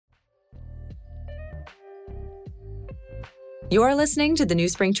You're listening to the New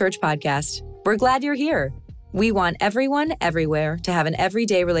Spring Church podcast. We're glad you're here. We want everyone, everywhere to have an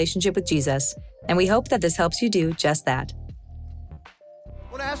everyday relationship with Jesus, and we hope that this helps you do just that.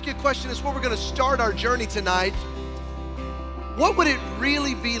 I want to ask you a question. It's where we're going to start our journey tonight. What would it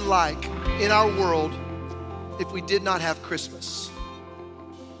really be like in our world if we did not have Christmas?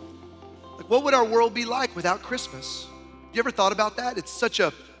 Like, what would our world be like without Christmas? You ever thought about that? It's such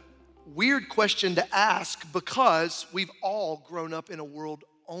a weird question to ask because we've all grown up in a world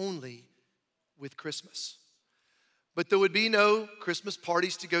only with Christmas. But there would be no Christmas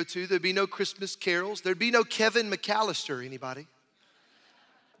parties to go to. There'd be no Christmas carols. There'd be no Kevin McAllister, anybody?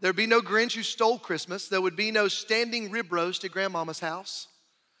 There'd be no Grinch who stole Christmas. There would be no standing rib roast at grandmama's house.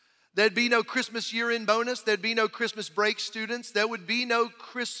 There'd be no Christmas year-end bonus. There'd be no Christmas break students. There would be no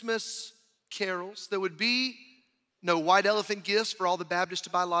Christmas carols. There would be no white elephant gifts for all the Baptists to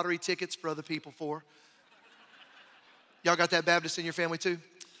buy lottery tickets for other people for. Y'all got that Baptist in your family too?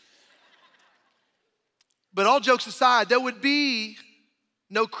 But all jokes aside, there would be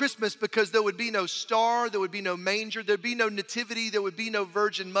no Christmas because there would be no star, there would be no manger, there'd be no nativity, there would be no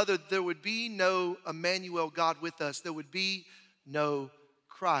virgin mother, there would be no Emmanuel, God with us, there would be no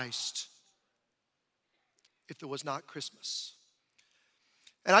Christ if there was not Christmas.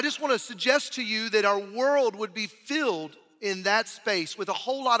 And I just want to suggest to you that our world would be filled in that space with a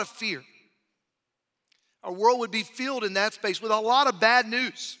whole lot of fear. Our world would be filled in that space with a lot of bad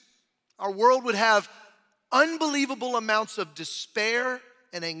news. Our world would have unbelievable amounts of despair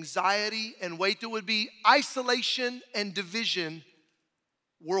and anxiety and weight. There would be isolation and division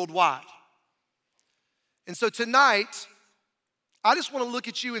worldwide. And so tonight, I just want to look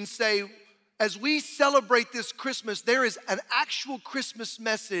at you and say, as we celebrate this Christmas, there is an actual Christmas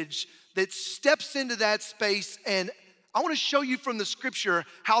message that steps into that space. And I want to show you from the scripture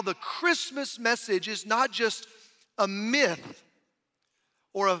how the Christmas message is not just a myth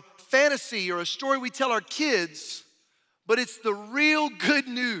or a fantasy or a story we tell our kids, but it's the real good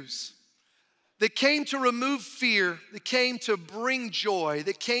news that came to remove fear, that came to bring joy,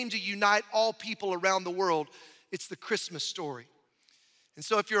 that came to unite all people around the world. It's the Christmas story. And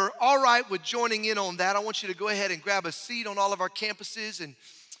so if you're all right with joining in on that, I want you to go ahead and grab a seat on all of our campuses, and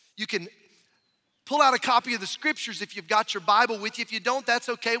you can pull out a copy of the scriptures if you've got your Bible with you. If you don't, that's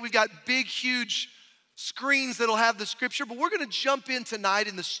okay. We've got big, huge screens that'll have the scripture, but we're gonna jump in tonight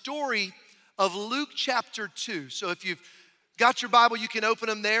in the story of Luke chapter 2. So if you've got your Bible, you can open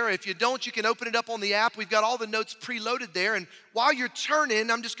them there. If you don't, you can open it up on the app. We've got all the notes preloaded there. And while you're turning,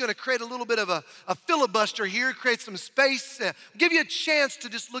 I'm just gonna create a little bit of a filibuster here, create some space, give you a chance to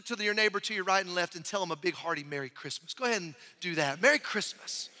just look to your neighbor to your right and left and tell them a big hearty Merry Christmas. Go ahead and do that. Merry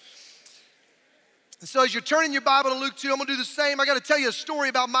Christmas. And so as you're turning your Bible to Luke 2, I'm gonna do the same. I gotta tell you a story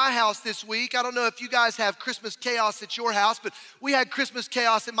about my house this week. I don't know if you guys have Christmas chaos at your house, but we had Christmas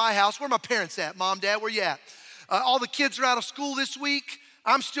chaos at my house. Where are my parents at? Mom, Dad, where you at? All the kids are out of school this week.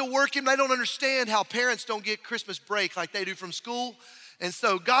 I'm still working, but I don't understand how parents don't get Christmas break like they do from school. And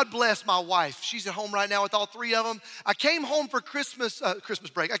so God bless my wife. She's at home right now with all three of them. I came home for Christmas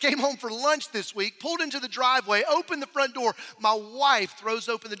break. I came home for lunch this week, pulled into the driveway, opened the front door. My wife throws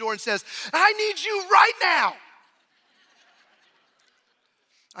open the door and says, "I need you right now."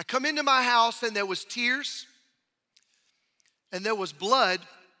 I come into my house and there was tears, and there was blood,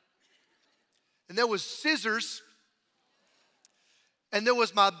 and there was scissors, and there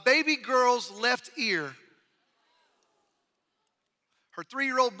was my baby girl's left ear. Her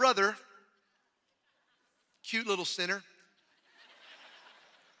 3-year-old brother, cute little sinner,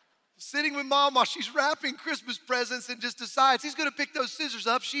 sitting with mom while she's wrapping Christmas presents and just decides he's gonna pick those scissors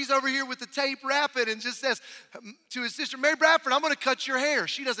up. She's over here with the tape wrapping and just says to his sister, "Mary Bradford, I'm gonna cut your hair."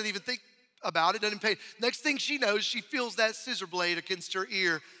 She doesn't even think about it, doesn't pay. Next thing she knows, she feels that scissor blade against her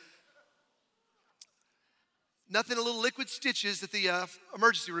ear. Nothing a little liquid stitches that the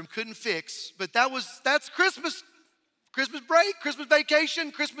emergency room couldn't fix, but that's Christmas. Christmas break, Christmas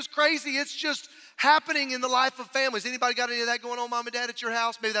vacation, Christmas crazy. It's just happening in the life of families. Anybody got any of that going on, mom and dad, at your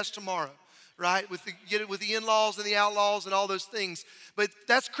house? Maybe that's tomorrow, right? With the in-laws and the outlaws and all those things. But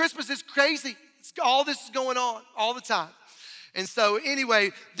that's Christmas. It's crazy. All this is going on all the time. And so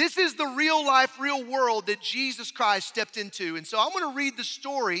anyway, this is the real life, real world that Jesus Christ stepped into. And so I'm gonna read the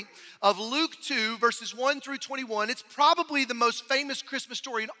story of Luke 2, verses 1 through 21. It's probably the most famous Christmas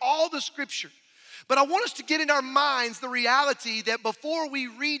story in all the scripture. But I want us to get in our minds the reality that before we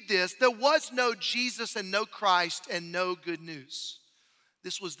read this, there was no Jesus and no Christ and no good news.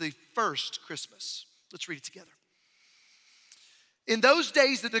 This was the first Christmas. Let's read it together. In those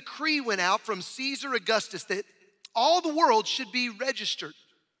days, the decree went out from Caesar Augustus that all the world should be registered.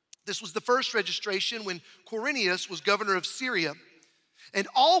 This was the first registration when Quirinius was governor of Syria. And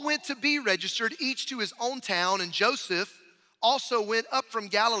all went to be registered, each to his own town. And Joseph also went up from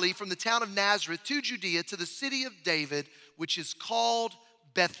Galilee, from the town of Nazareth to Judea, to the city of David, which is called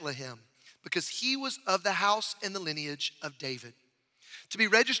Bethlehem, because he was of the house and the lineage of David, to be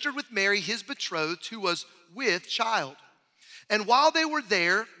registered with Mary, his betrothed, who was with child. And while they were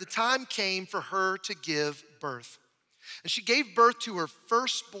there, the time came for her to give birth. And she gave birth to her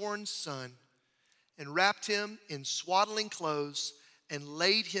firstborn son and wrapped him in swaddling clothes and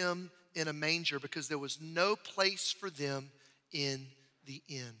laid him in a manger, because there was no place for them in the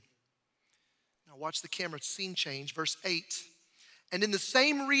inn. Now watch the camera scene change, verse 8. And in the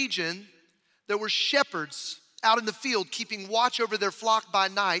same region, there were shepherds out in the field keeping watch over their flock by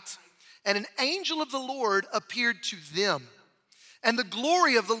night. And an angel of the Lord appeared to them. And the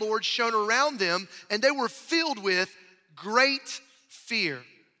glory of the Lord shone around them, and they were filled with great fear.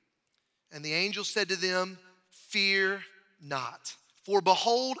 And the angel said to them, "Fear not, for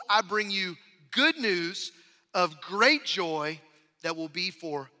behold, I bring you good news of great joy that will be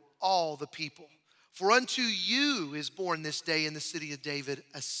for all the people. For unto you is born this day in the city of David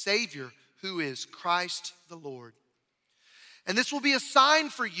a Savior, who is Christ the Lord. And this will be a sign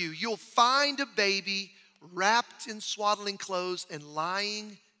for you. You'll find a baby wrapped in swaddling clothes and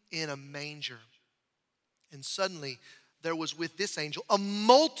lying in a manger." And suddenly there was with this angel a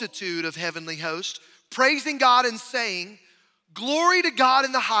multitude of heavenly hosts, praising God and saying, "Glory to God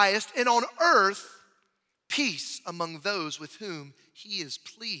in the highest, and on earth peace among those with whom he is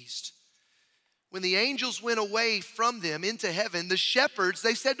pleased." When the angels went away from them into heaven, the shepherds,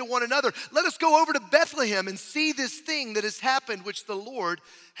 they said to one another, "Let us go over to Bethlehem and see this thing that has happened, which the Lord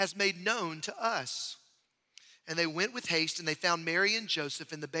has made known to us." And they went with haste, and they found Mary and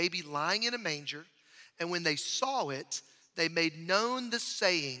Joseph and the baby lying in a manger. And when they saw it, they made known the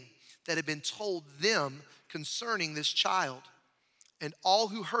saying that had been told them concerning this child. And all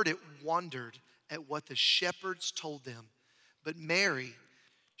who heard it wondered at what the shepherds told them. But Mary,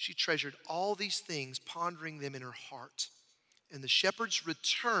 she treasured all these things, pondering them in her heart. And the shepherds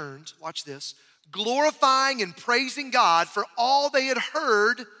returned, watch this, glorifying and praising God for all they had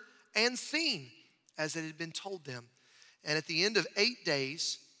heard and seen, as it had been told them. And at the end of 8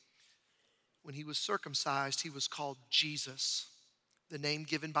 days, when he was circumcised, he was called Jesus, the name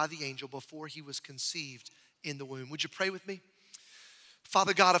given by the angel before he was conceived in the womb. Would you pray with me?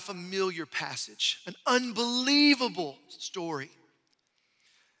 Father God, a familiar passage, an unbelievable story.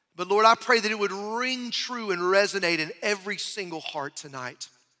 But Lord, I pray that it would ring true and resonate in every single heart tonight.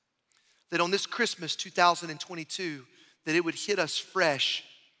 That on this Christmas 2022, that it would hit us fresh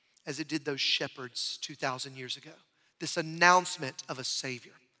as it did those shepherds 2,000 years ago. This announcement of a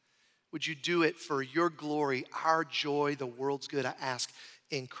Savior. Would you do it for your glory, our joy, the world's good, I ask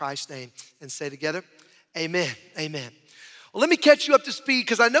in Christ's name. And say together, amen, amen. Well, let me catch you up to speed,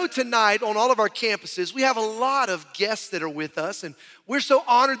 because I know tonight on all of our campuses, we have a lot of guests that are with us, and we're so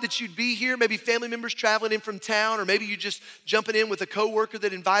honored that you'd be here. Maybe family members traveling in from town, or maybe you just jumping in with a coworker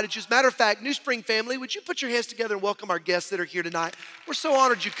that invited you. As a matter of fact, New Spring family, would you put your hands together and welcome our guests that are here tonight? We're so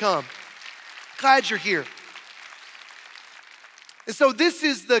honored you come. Glad you're here. And so this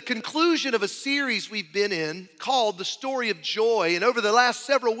is the conclusion of a series we've been in called The Story of Joy. And over the last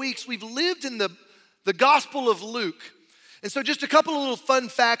several weeks, we've lived in the Gospel of Luke. And so just a couple of little fun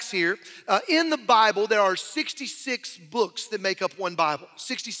facts here. In the Bible, there are 66 books that make up one Bible,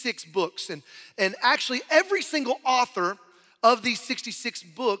 66 books. And actually every single author of these 66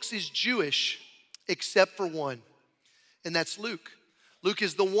 books is Jewish, except for one, and that's Luke. Luke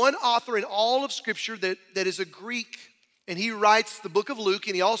is the one author in all of Scripture that is a Greek, and he writes the book of Luke,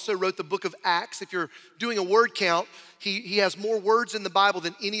 and he also wrote the book of Acts. If you're doing a word count, he has more words in the Bible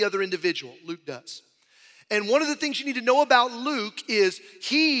than any other individual, Luke does. And one of the things you need to know about Luke is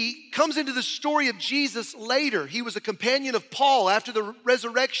he comes into the story of Jesus later. He was a companion of Paul after the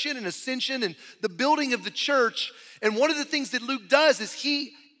resurrection and ascension and the building of the church. And one of the things that Luke does is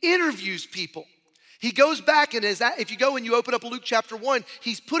he interviews people. He goes back, and if you go and you open up Luke chapter 1,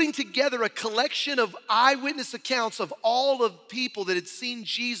 he's putting together a collection of eyewitness accounts of all of people that had seen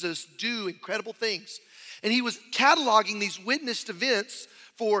Jesus do incredible things. And he was cataloging these witnessed events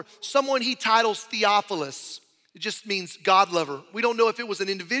for someone he titles Theophilus. It just means God lover. We don't know if it was an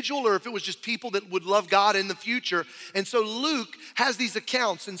individual or if it was just people that would love God in the future. And so Luke has these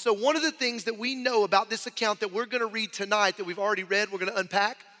accounts. And so one of the things that we know about this account that we're going to read tonight, that we've already read, we're going to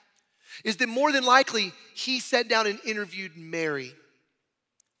unpack, is that more than likely he sat down and interviewed Mary,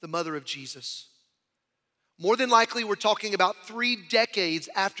 the mother of Jesus. More than likely we're talking about 3 decades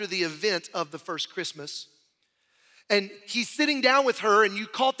after the event of the first Christmas. And he's sitting down with her, and you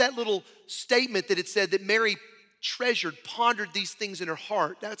caught that little statement that it said that Mary treasured, pondered these things in her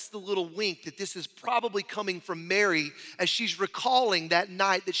heart. That's the little wink that this is probably coming from Mary as she's recalling that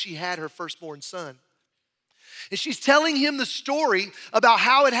night that she had her firstborn son. And she's telling him the story about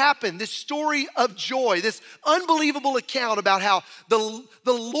how it happened, this story of joy, this unbelievable account about how the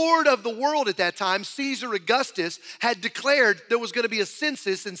Lord of the world at that time, Caesar Augustus, had declared there was going to be a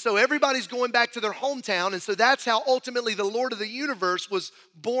census. And so everybody's going back to their hometown. And so that's how ultimately the Lord of the universe was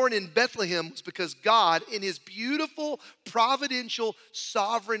born in Bethlehem, was because God, in his beautiful, providential,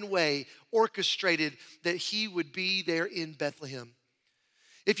 sovereign way, orchestrated that he would be there in Bethlehem.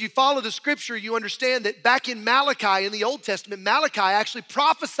 If you follow the scripture, you understand that back in Malachi, in the Old Testament, Malachi actually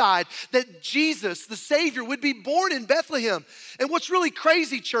prophesied that Jesus, the Savior, would be born in Bethlehem. And what's really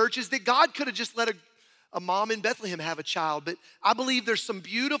crazy, church, is that God could have just let a mom in Bethlehem have a child. But I believe there's some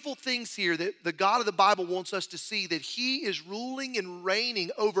beautiful things here that the God of the Bible wants us to see, that he is ruling and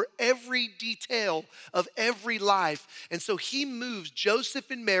reigning over every detail of every life. And so he moves Joseph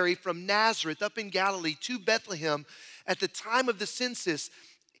and Mary from Nazareth up in Galilee to Bethlehem at the time of the census.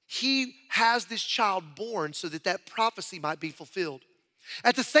 He has this child born so that that prophecy might be fulfilled.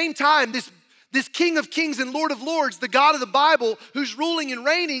 At the same time, this King of Kings and Lord of Lords, the God of the Bible, who's ruling and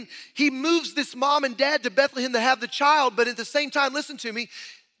reigning, he moves this mom and dad to Bethlehem to have the child. But at the same time, listen to me,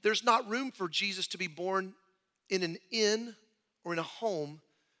 there's not room for Jesus to be born in an inn or in a home,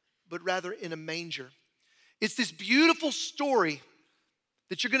 but rather in a manger. It's this beautiful story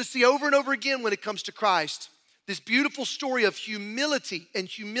that you're going to see over and over again when it comes to Christ. This beautiful story of humility and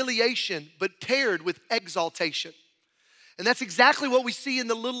humiliation, but paired with exaltation. And that's exactly what we see in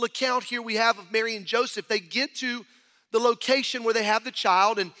the little account here we have of Mary and Joseph. They get to the location where they have the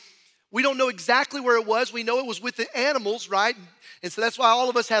child, and we don't know exactly where it was. We know it was with the animals, right? And so that's why all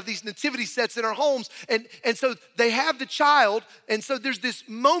of us have these nativity sets in our homes. And so they have the child, and so there's this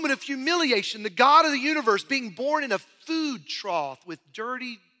moment of humiliation. The God of the universe being born in a food trough with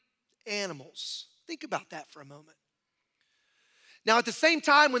dirty animals. Think about that for a moment. Now, at the same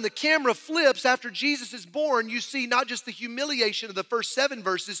time, when the camera flips after Jesus is born, you see not just the humiliation of the first 7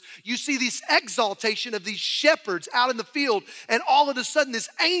 verses, you see this exaltation of these shepherds out in the field, and all of a sudden this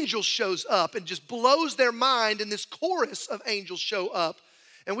angel shows up and just blows their mind, and this chorus of angels show up.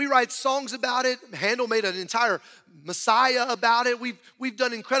 And we write songs about it. Handel made an entire Messiah about it. We've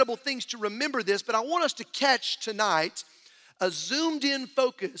done incredible things to remember this, but I want us to catch tonight a zoomed in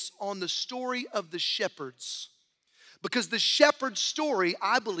focus on the story of the shepherds. Because the shepherd's story,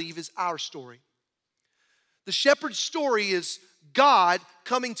 I believe, is our story. The shepherd's story is God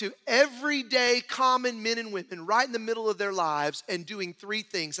coming to everyday common men and women right in the middle of their lives and doing 3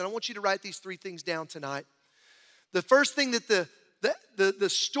 things. And I want you to write these 3 things down tonight. The first thing that the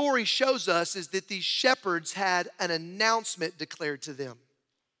story shows us is that these shepherds had an announcement declared to them.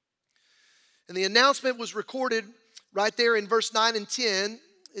 And the announcement was recorded right there in verse 9 and 10.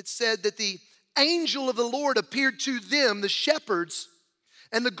 It said that the angel of the Lord appeared to them, the shepherds,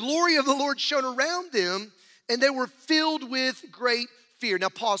 and the glory of the Lord shone around them, and they were filled with great fear. Now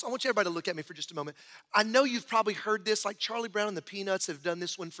pause. I want you everybody to look at me for just a moment. I know you've probably heard this, like Charlie Brown and the Peanuts have done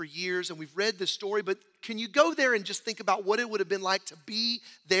this one for years, and we've read this story, but can you go there and just think about what it would have been like to be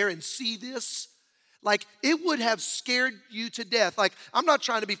there and see this? Like, it would have scared you to death. Like, I'm not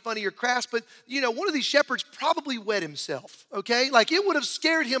trying to be funny or crass, but, one of these shepherds probably wet himself, okay? Like, it would have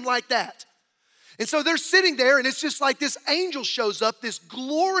scared him like that. And so they're sitting there, and it's just like this angel shows up, this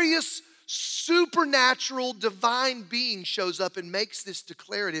glorious, supernatural, divine being shows up and makes this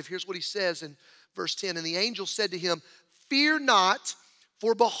declarative. Here's what he says in verse 10. And the angel said to him, "Fear not,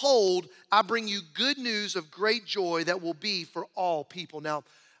 for behold, I bring you good news of great joy that will be for all people." Now,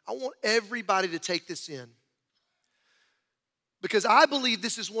 I want everybody to take this in, because I believe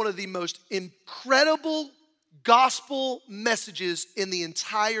this is one of the most incredible gospel messages in the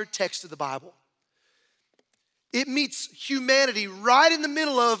entire text of the Bible. It meets humanity right in the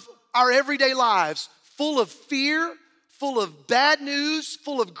middle of our everyday lives, full of fear, full of bad news,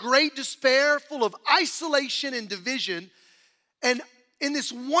 full of great despair, full of isolation and division. And in this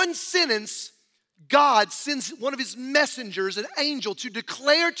one sentence, God sends one of his messengers, an angel, to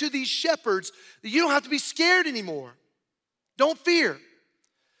declare to these shepherds that you don't have to be scared anymore. Don't fear.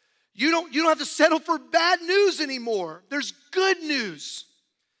 You don't have to settle for bad news anymore. There's good news.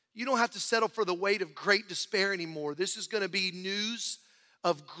 You don't have to settle for the weight of great despair anymore. This is going to be news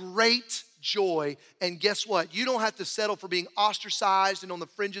of great joy. And guess what? You don't have to settle for being ostracized and on the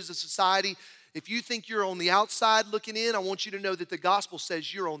fringes of society. If you think you're on the outside looking in, I want you to know that the gospel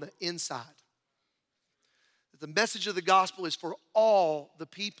says you're on the inside. The message of the gospel is for all the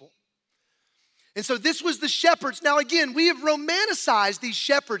people. And so this was the shepherds. Now again, we have romanticized these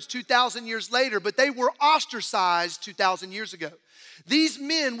shepherds 2,000 years later, but they were ostracized 2,000 years ago. These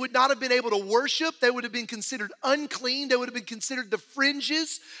men would not have been able to worship. They would have been considered unclean. They would have been considered the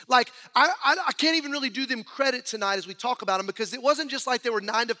fringes. Like, I can't even really do them credit tonight as we talk about them, because it wasn't just like they were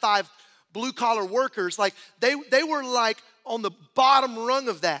 9-to-5 blue-collar workers. Like, they were like on the bottom rung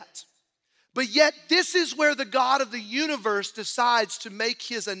of that. But yet, this is where the God of the universe decides to make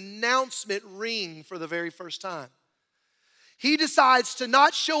his announcement ring for the very first time. He decides to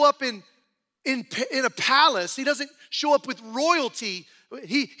not show up in a palace. He doesn't show up with royalty.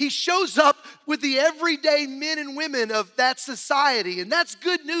 He shows up with the everyday men and women of that society. And that's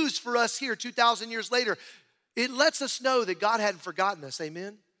good news for us here 2,000 years later. It lets us know that God hadn't forgotten us,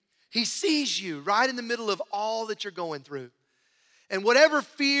 amen? He sees you right in the middle of all that you're going through. And whatever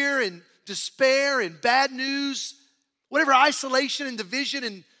fear and despair and bad news, whatever isolation and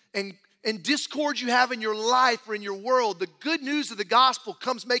division and discord you have in your life or in your world, the good news of the gospel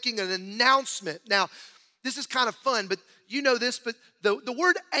comes making an announcement. Now, this is kind of fun, but you know this, but the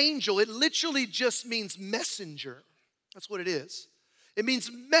word angel, it literally just means messenger. That's what it is. It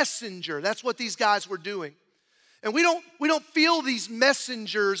means messenger. That's what these guys were doing. And we don't feel these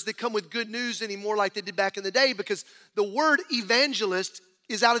messengers that come with good news anymore like they did back in the day, because the word evangelist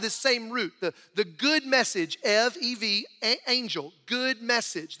is out of this same root. The good message, Ev, angel, good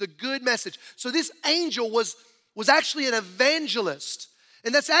message, the good message. So this angel was actually an evangelist.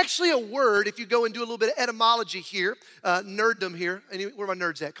 And that's actually a word, if you go and do a little bit of etymology here, nerddom here. Where are my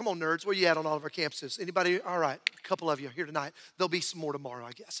nerds at? Come on, nerds. Where you at on all of our campuses? Anybody? All right, a couple of you here tonight. There'll be some more tomorrow,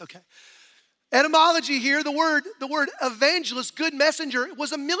 I guess. Okay. Etymology here, the word evangelist, good messenger,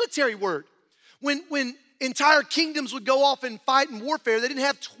 was a military word. When entire kingdoms would go off and fight in warfare, they didn't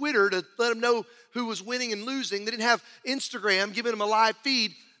have Twitter to let them know who was winning and losing. They didn't have Instagram giving them a live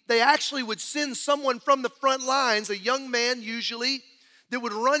feed. They actually would send someone from the front lines, a young man usually, that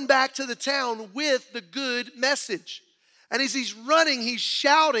would run back to the town with the good message. And as he's running, he's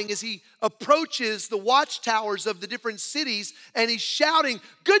shouting as he approaches the watchtowers of the different cities, and he's shouting,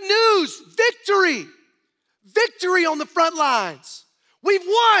 good news, victory, victory on the front lines. We've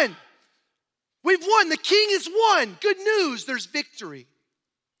won. We've won. The king has won. Good news, there's victory.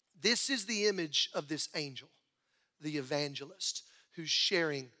 This is the image of this angel, the evangelist, who's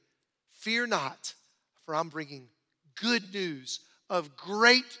sharing, fear not, for I'm bringing good news of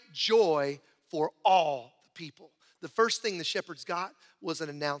great joy for all the people. The first thing the shepherds got was an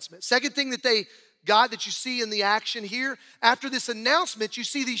announcement. Second thing that they got that you see in the action here, after this announcement, you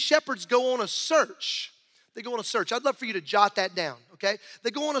see these shepherds go on a search. They go on a search. I'd love for you to jot that down, okay?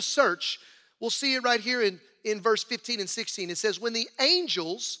 They go on a search. We'll see it right here in verse 15 and 16. It says, when the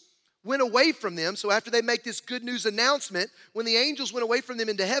angels went away from them, so after they make this good news announcement, when the angels went away from them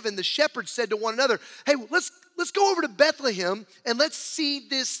into heaven, the shepherds said to one another, hey, let's go over to Bethlehem and let's see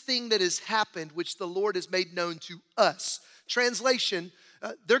this thing that has happened, which the Lord has made known to us. Translation,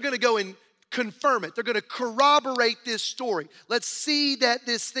 they're going to go and confirm it. They're going to corroborate this story. Let's see that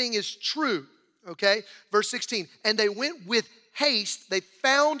this thing is true, okay? Verse 16, and they went with haste. They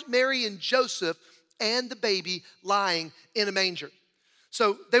found Mary and Joseph and the baby lying in a manger.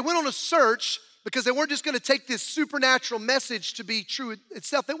 So they went on a search because they weren't just going to take this supernatural message to be true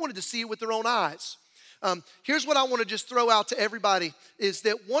itself. They wanted to see it with their own eyes. Here's what I want to just throw out to everybody is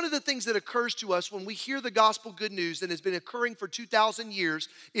that one of the things that occurs to us when we hear the gospel good news and has been occurring for 2,000 years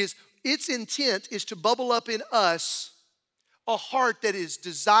is its intent is to bubble up in us a heart that is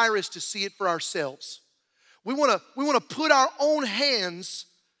desirous to see it for ourselves. We want to put our own hands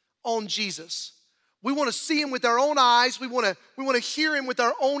on Jesus. We want to see him with our own eyes. We want to hear him with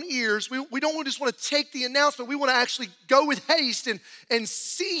our own ears. We don't just want to take the announcement. We want to actually go with haste and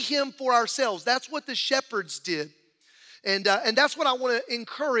see him for ourselves. That's what the shepherds did. And that's what I want to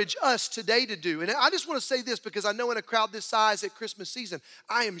encourage us today to do. And I just want to say this because I know in a crowd this size at Christmas season,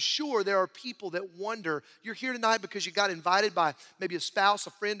 I am sure there are people that wonder, you're here tonight because you got invited by maybe a spouse,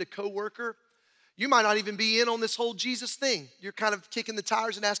 a friend, a coworker. You might not even be in on this whole Jesus thing. You're kind of kicking the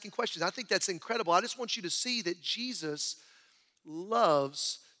tires and asking questions. I think that's incredible. I just want you to see that Jesus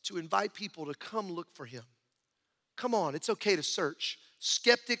loves to invite people to come look for him. Come on, it's okay to search.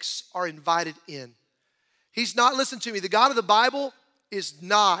 Skeptics are invited in. He's not, listen to me, the God of the Bible is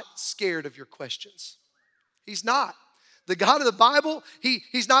not scared of your questions. He's not. The God of the Bible,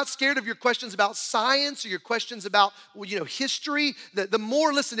 he's not scared of your questions about science or your questions about, history. The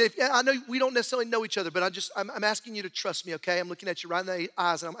more, listen, I know we don't necessarily know each other, but I'm asking you to trust me, okay? I'm looking at you right in the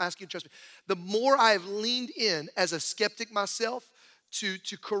eyes and I'm asking you to trust me. The more I have leaned in as a skeptic myself to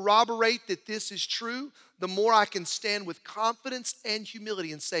corroborate that this is true, the more I can stand with confidence and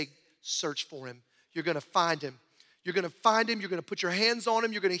humility and say, search for him. You're gonna find him. You're gonna find him, you're gonna put your hands on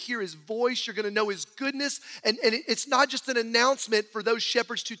him, you're gonna hear his voice, you're gonna know his goodness. And it's not just an announcement for those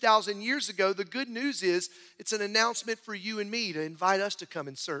shepherds 2,000 years ago. The good news is it's an announcement for you and me to invite us to come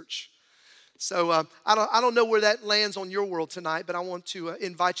and search. So I don't know where that lands on your world tonight, but I want to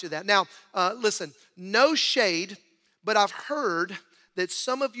invite you to that. Now, listen, no shade, but I've heard that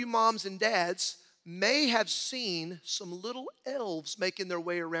some of you moms and dads may have seen some little elves making their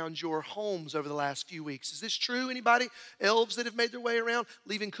way around your homes over the last few weeks. Is this true? Anybody? Elves that have made their way around,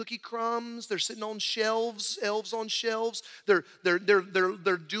 leaving cookie crumbs. They're sitting on shelves, elves on shelves. They're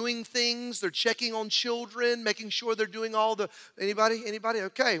doing things. They're checking on children, making sure they're doing all the, anybody?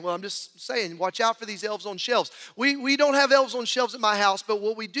 Okay, well, I'm just saying, watch out for these elves on shelves. We don't have elves on shelves at my house, but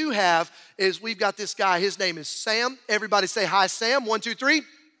what we do have is we've got this guy. His name is Sam. Everybody say hi, Sam. 1, 2, 3.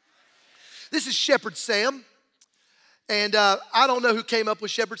 This is Shepherd Sam, and I don't know who came up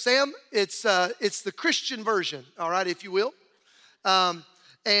with Shepherd Sam. It's the Christian version, all right, if you will.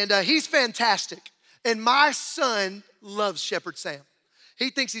 And he's fantastic. And my son loves Shepherd Sam. He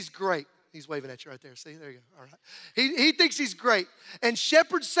thinks he's great. He's waving at you right there. See, there you go. All right. He thinks he's great. And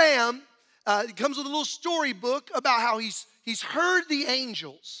Shepherd Sam comes with a little storybook about how he's heard the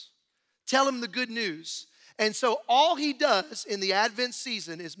angels tell him the good news. And so all he does in the Advent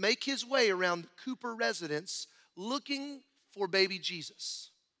season is make his way around the Cooper residence looking for baby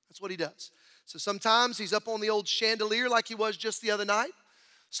Jesus. That's what he does. So sometimes he's up on the old chandelier like he was just the other night.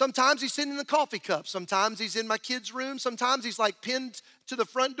 Sometimes he's sitting in the coffee cup. Sometimes he's in my kid's room. Sometimes he's like pinned to the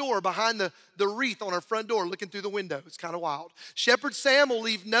front door behind the wreath on our front door looking through the window. It's kind of wild. Shepherd Sam will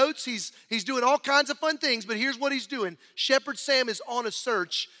leave notes. He's doing all kinds of fun things, but here's what he's doing. Shepherd Sam is on a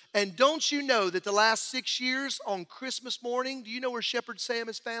search. And don't you know that the last 6 years on Christmas morning, do you know where Shepherd Sam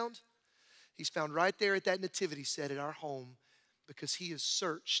is found? He's found right there at that nativity set at our home because he has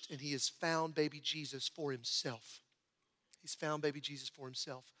searched and he has found baby Jesus for himself. He's found baby Jesus for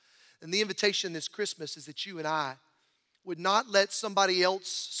himself. And the invitation this Christmas is that you and I would not let somebody else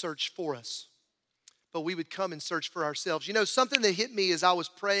search for us, but we would come and search for ourselves. You know, something that hit me as I was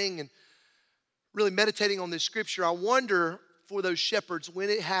praying and really meditating on this scripture, I wonder for those shepherds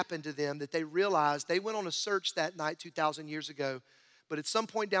when it happened to them that they realized they went on a search that night 2,000 years ago, but at some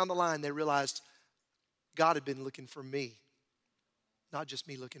point down the line they realized God had been looking for me, not just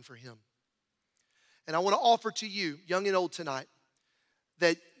me looking for him. And I want to offer to you, young and old tonight,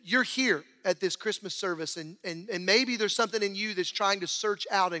 that you're here at this Christmas service and maybe there's something in you that's trying to search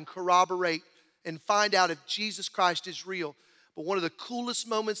out and corroborate and find out if Jesus Christ is real. But one of the coolest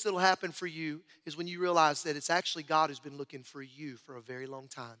moments that'll happen for you is when you realize that it's actually God who's been looking for you for a very long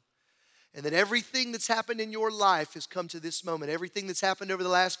time. And that everything that's happened in your life has come to this moment. Everything that's happened over the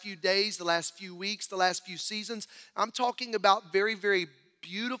last few days, the last few weeks, the last few seasons. I'm talking about very, very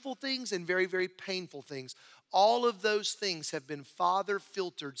beautiful things and very, very painful things. All of those things have been Father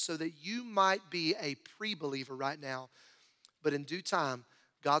filtered so that you might be a pre-believer right now. But in due time,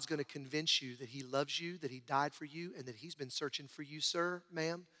 God's going to convince you that he loves you, that he died for you, and that he's been searching for you, sir,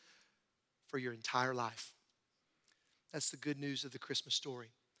 ma'am, for your entire life. That's the good news of the Christmas story.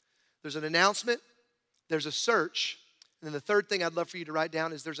 There's an announcement, there's a search, and then the third thing I'd love for you to write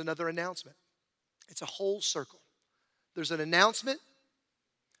down is there's another announcement. It's a whole circle. There's an announcement,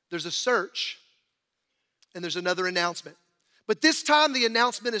 there's a search, and there's another announcement. But this time the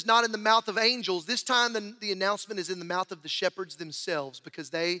announcement is not in the mouth of angels. This time the announcement is in the mouth of the shepherds themselves because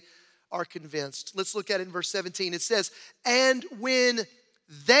they are convinced. Let's look at it in verse 17. It says, and when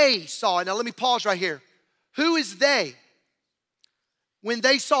they saw it. Now let me pause right here. Who is they? When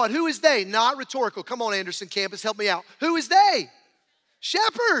they saw it, who is they? Not rhetorical. Come on, Anderson Campus, help me out. Who is they?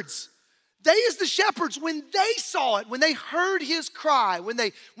 Shepherds. They is the shepherds when they saw it, when they heard his cry, when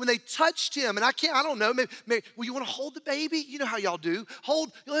they touched him. And I don't know, maybe well, you want to hold the baby? You know how y'all do.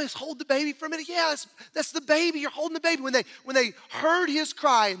 Let's hold the baby for a minute. Yeah, that's the baby. You're holding the baby. When they heard his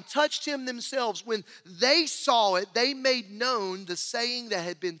cry and touched him themselves, when they saw it, they made known the saying that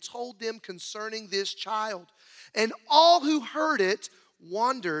had been told them concerning this child. And all who heard it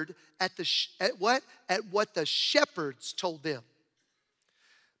wondered at what the shepherds told them.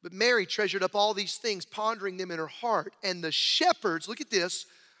 But Mary treasured up all these things, pondering them in her heart. And the shepherds, look at this,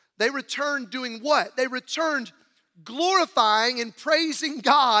 they returned doing what? They returned glorifying and praising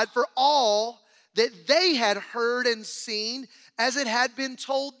God for all that they had heard and seen as it had been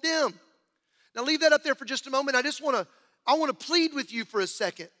told them. Now leave that up there for just a moment. I want to plead with you for a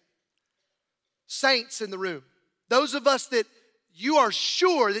second. Saints in the room, those of us that you are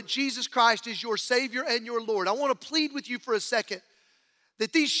sure that Jesus Christ is your Savior and your Lord, I want to plead with you for a second.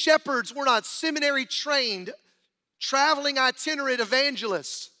 That these shepherds were not seminary trained, traveling itinerant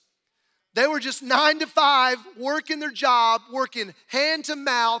evangelists. They were just 9 to 5, working their job, working hand to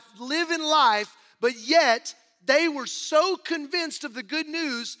mouth, living life, but yet they were so convinced of the good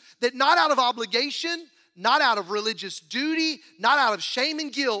news that not out of obligation, not out of religious duty, not out of shame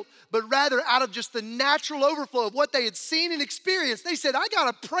and guilt, but rather out of just the natural overflow of what they had seen and experienced, they said, I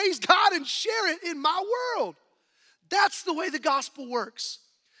gotta praise God and share it in my world. That's the way the gospel works.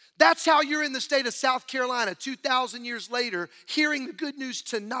 That's how you're in the state of South Carolina 2,000 years later, hearing the good news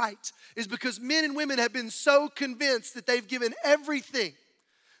tonight, is because men and women have been so convinced that they've given everything.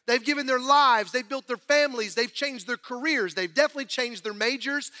 They've given their lives, they've built their families, they've changed their careers, they've definitely changed their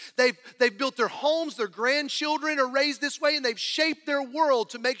majors, they've built their homes, their grandchildren are raised this way, and they've shaped their world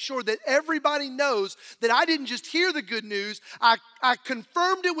to make sure that everybody knows that I didn't just hear the good news, I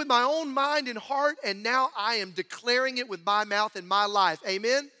confirmed it with my own mind and heart, and now I am declaring it with my mouth and my life.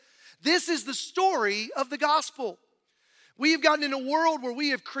 Amen? This is the story of the gospel. We have gotten in a world where we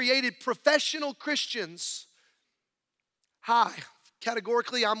have created professional Christians. Hi.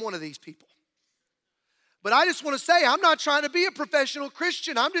 Categorically, I'm one of these people. But I just want to say, I'm not trying to be a professional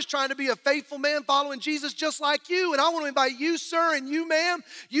Christian. I'm just trying to be a faithful man following Jesus just like you. And I want to invite you, sir, and you, ma'am,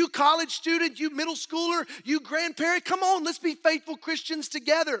 you college student, you middle schooler, you grandparent, come on, let's be faithful Christians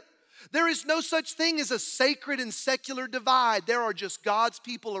together. There is no such thing as a sacred and secular divide. There are just God's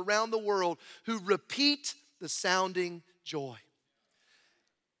people around the world who repeat the sounding joy.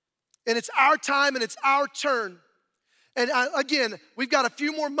 And it's our time and it's our turn. And again, we've got a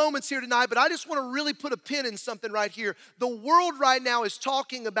few more moments here tonight, but I just want to really put a pin in something right here. The world right now is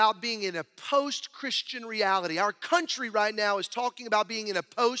talking about being in a post-Christian reality. Our country right now is talking about being in a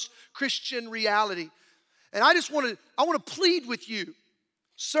post-Christian reality. And I want to plead with you,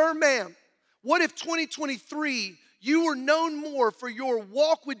 sir, ma'am, what if 2023 you were known more for your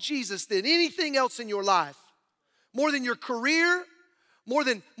walk with Jesus than anything else in your life? More than your career, more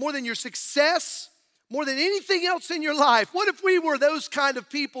than your success, more than anything else in your life. What if we were those kind of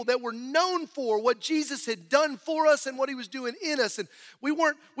people that were known for what Jesus had done for us and what he was doing in us? And we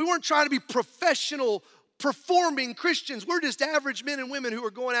weren't trying to be professional, performing Christians. We're just average men and women who are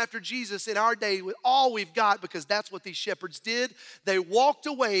going after Jesus in our day with all we've got, because that's what these shepherds did. They walked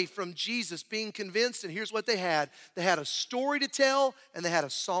away from Jesus being convinced, and here's what they had. They had a story to tell and they had a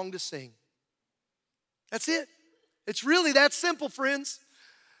song to sing. That's it. It's really that simple, friends.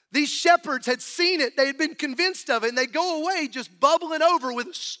 These shepherds had seen it, they had been convinced of it, and they go away just bubbling over with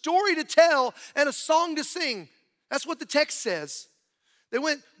a story to tell and a song to sing. That's what the text says. They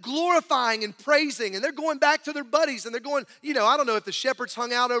went glorifying and praising, and they're going back to their buddies, and they're going, I don't know if the shepherds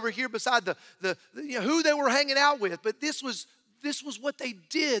hung out over here beside who they were hanging out with, but this was what they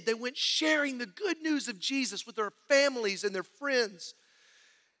did. They went sharing the good news of Jesus with their families and their friends.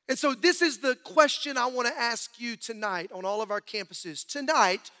 And so this is the question I want to ask you tonight on all of our campuses.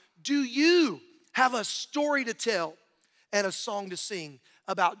 Tonight, do you have a story to tell and a song to sing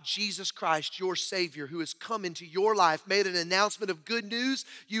about Jesus Christ, your Savior, who has come into your life, made an announcement of good news?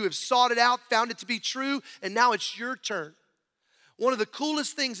 You have sought it out, found it to be true, and now it's your turn. One of the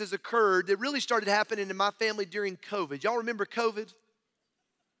coolest things has occurred that really started happening in my family during COVID. Y'all remember COVID?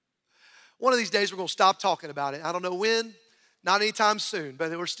 One of these days we're going to stop talking about it. I don't know when. Not anytime soon,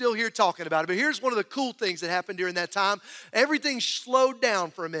 but we're still here talking about it. But here's one of the cool things that happened during that time. Everything slowed down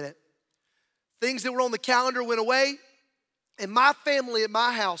for a minute. Things that were on the calendar went away, and my family at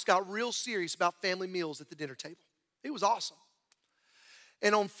my house got real serious about family meals at the dinner table. It was awesome.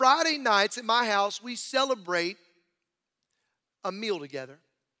 And on Friday nights at my house, we celebrate a meal together,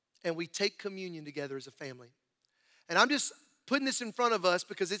 and we take communion together as a family. And I'm just putting this in front of us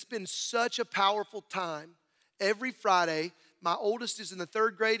because it's been such a powerful time. Every Friday, my oldest is in the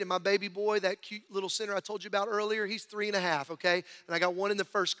 3rd grade, and my baby boy, that cute little sinner I told you about earlier, he's 3.5, okay? And I got one in the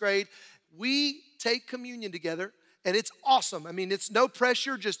 1st grade. We take communion together, and it's awesome. I mean, it's no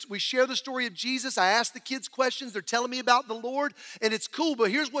pressure, just we share the story of Jesus. I ask the kids questions. They're telling me about the Lord, and it's cool. But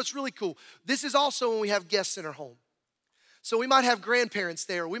here's what's really cool. This is also when we have guests in our home. So we might have grandparents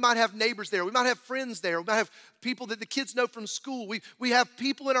there. We might have neighbors there. We might have friends there. We might have people that the kids know from school. We have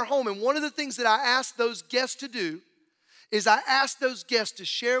people in our home. And one of the things that I ask those guests to do is I ask those guests to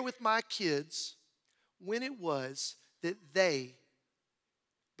share with my kids when it was that they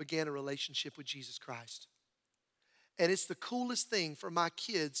began a relationship with Jesus Christ. And it's the coolest thing for my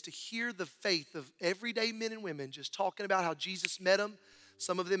kids to hear the faith of everyday men and women just talking about how Jesus met them.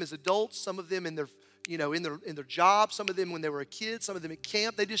 Some of them as adults, some of them in their job, some of them when they were a kid, some of them at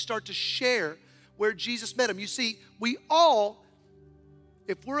camp. They just start to share where Jesus met them. You see, we all,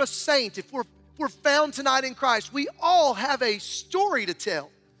 if we're a saint, if we're found tonight in Christ, we all have a story to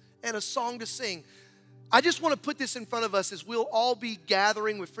tell and a song to sing. I just want to put this in front of us as we'll all be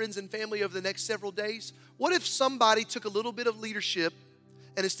gathering with friends and family over the next several days. What if somebody took a little bit of leadership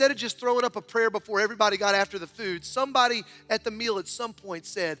and instead of just throwing up a prayer before everybody got after the food, somebody at the meal at some point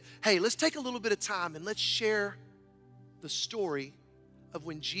said, hey, let's take a little bit of time and let's share the story of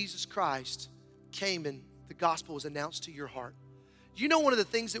when Jesus Christ came and the gospel was announced to your heart. You know, one of the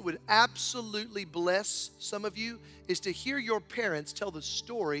things that would absolutely bless some of you is to hear your parents tell the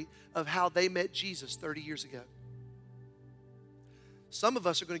story of how they met Jesus 30 years ago. Some of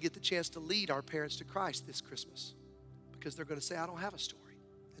us are going to get the chance to lead our parents to Christ this Christmas because they're going to say, I don't have a story,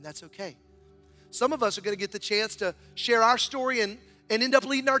 and that's okay. Some of us are going to get the chance to share our story and end up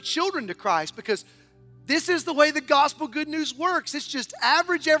leading our children to Christ because this is the way the gospel good news works. It's just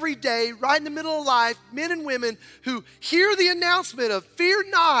average every day, right in the middle of life, men and women who hear the announcement of fear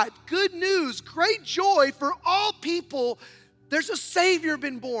not, good news, great joy for all people. There's a Savior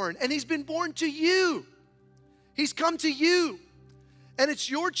been born, and He's been born to you. He's come to you, and it's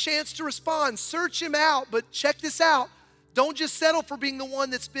your chance to respond. Search Him out, but check this out. Don't just settle for being the one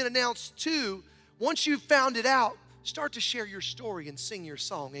that's been announced to. Once you've found it out, start to share your story and sing your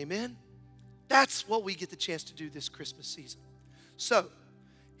song. Amen? That's what we get the chance to do this Christmas season. So,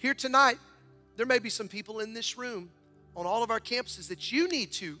 here tonight, there may be some people in this room on all of our campuses that you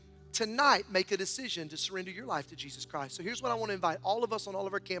need to, tonight, make a decision to surrender your life to Jesus Christ. So here's what I want to invite all of us on all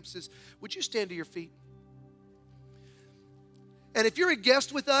of our campuses. Would you stand to your feet? And if you're a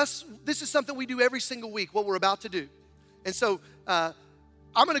guest with us, this is something we do every single week, what we're about to do. And so, I'm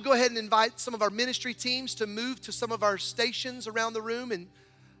going to go ahead and invite some of our ministry teams to move to some of our stations around the room, and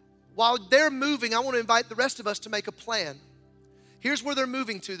while they're moving, I want to invite the rest of us to make a plan. Here's where they're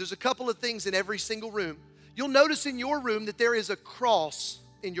moving to. There's a couple of things in every single room. You'll notice in your room that there is a cross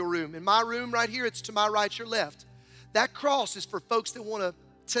in your room. In my room right here, it's to my right, your left. That cross is for folks that want to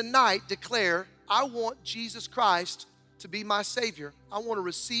tonight declare, I want Jesus Christ to be my Savior. I want to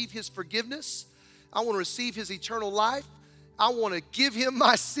receive His forgiveness. I want to receive His eternal life. I want to give Him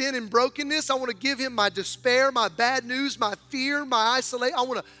my sin and brokenness. I want to give Him my despair, my bad news, my fear, my isolation. I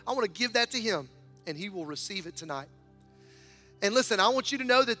want to give that to Him, and He will receive it tonight. And listen, I want you to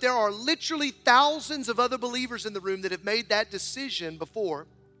know that there are literally thousands of other believers in the room that have made that decision before.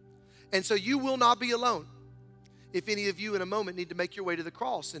 And so you will not be alone if any of you in a moment need to make your way to the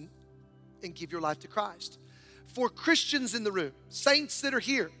cross and give your life to Christ. For Christians in the room, saints that are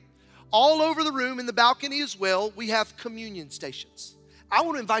here, all over the room, in the balcony as well, we have communion stations. I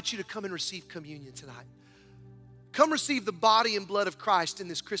want to invite you to come and receive communion tonight. Come receive the body and blood of Christ in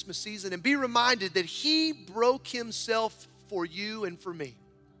this Christmas season and be reminded that He broke Himself for you and for me.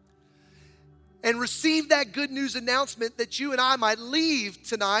 And receive that good news announcement that you and I might leave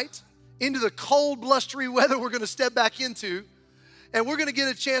tonight into the cold, blustery weather we're going to step back into. And we're going to get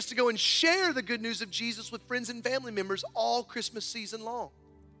a chance to go and share the good news of Jesus with friends and family members all Christmas season long.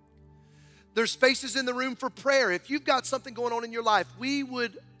 There's spaces in the room for prayer. If you've got something going on in your life, we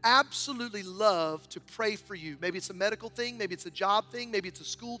would absolutely love to pray for you. Maybe it's a medical thing, maybe it's a job thing, maybe it's a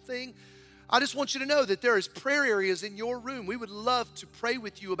school thing. I just want you to know that there is prayer areas in your room. We would love to pray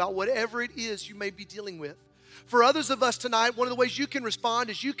with you about whatever it is you may be dealing with. For others of us tonight, one of the ways you can respond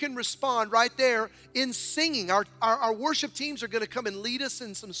is you can respond right there in singing. Our worship teams are going to come and lead us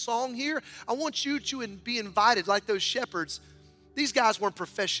in some song here. I want you to be invited like those shepherds. These guys weren't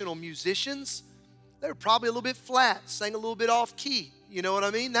professional musicians. They were probably a little bit flat, sang a little bit off key. You know what I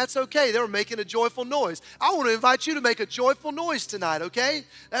mean? That's okay. They were making a joyful noise. I want to invite you to make a joyful noise tonight, okay?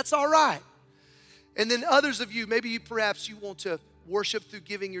 That's all right. And then others of you, maybe perhaps you want to worship through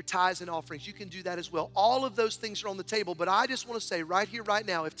giving your tithes and offerings. You can do that as well. All of those things are on the table. But I just want to say right here, right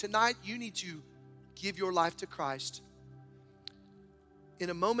now, if tonight you need to give your life to Christ, in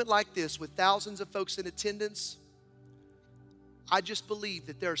a moment like this with thousands of folks in attendance, I just believe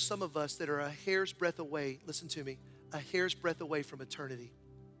that there are some of us that are a hair's breadth away, listen to me, a hair's breadth away from eternity.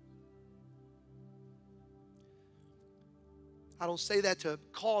 I don't say that to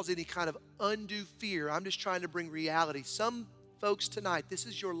cause any kind of undue fear. I'm just trying to bring reality. Some folks tonight, this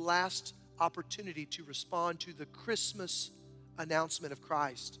is your last opportunity to respond to the Christmas announcement of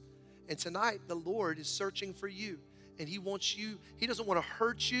Christ. And tonight, the Lord is searching for you. And He wants you, He doesn't want to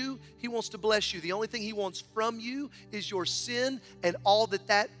hurt you. He wants to bless you. The only thing He wants from you is your sin and all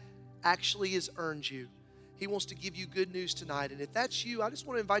that actually has earned you. He wants to give you good news tonight. And if that's you, I just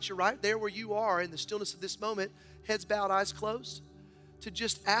want to invite you right there where you are in the stillness of this moment, heads bowed, eyes closed, to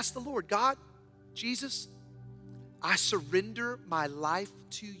just ask the Lord, God, Jesus, I surrender my life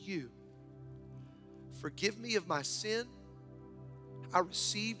to you. Forgive me of my sin. I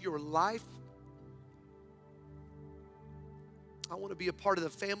receive your life. I want to be a part of the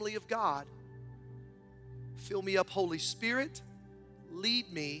family of God. Fill me up, Holy Spirit.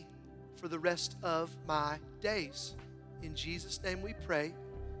 Lead me for the rest of my days. In Jesus' name we pray.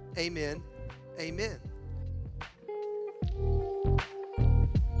 Amen. Amen.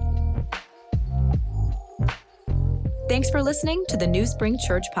 Thanks for listening to the New Spring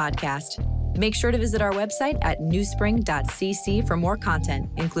Church podcast. Make sure to visit our website at newspring.cc for more content,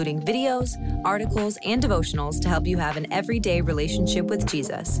 including videos, articles, and devotionals to help you have an everyday relationship with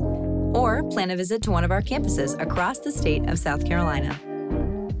Jesus. Or plan a visit to one of our campuses across the state of South Carolina.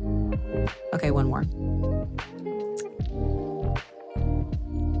 Okay, one more.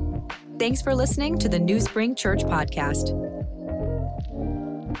 Thanks for listening to the New Spring Church podcast.